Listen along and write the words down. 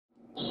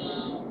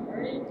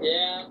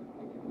Yeah.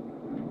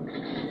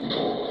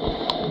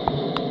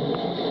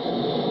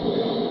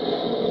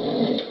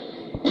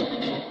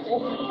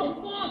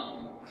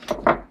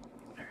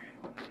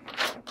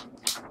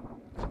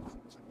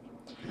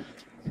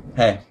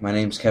 Hey, my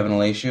name's Kevin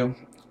Aleixo,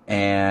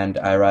 and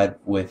I ride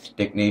with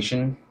Dick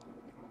Nation,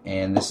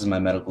 and this is my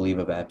medical leave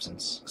of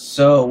absence.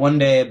 So one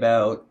day,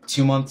 about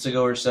 2 months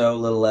ago or so, a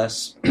little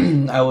less,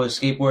 I was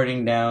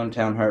skateboarding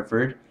downtown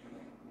Hartford,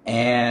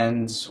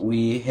 and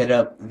we hit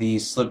up the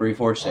slippery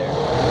force there.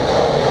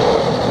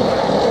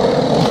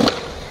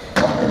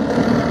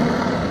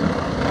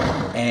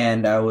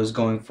 And I was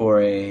going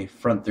for a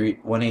front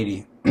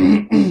 180.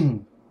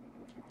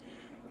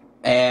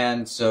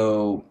 And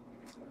so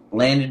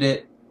landed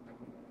it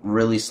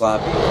really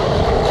sloppy.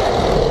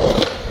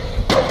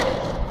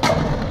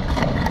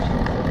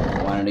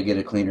 Wanted to get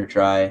a cleaner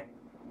try,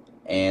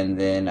 and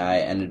then I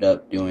ended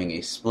up doing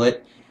a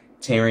split,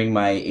 tearing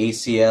my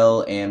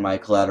ACL and my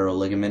collateral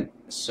ligament.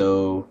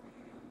 So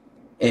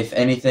if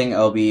anything,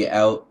 I'll be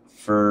out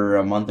for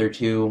a month or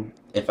two.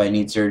 If I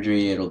need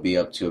surgery, it'll be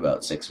up to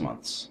about 6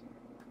 months.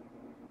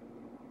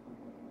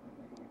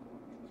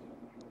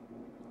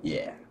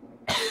 Yeah.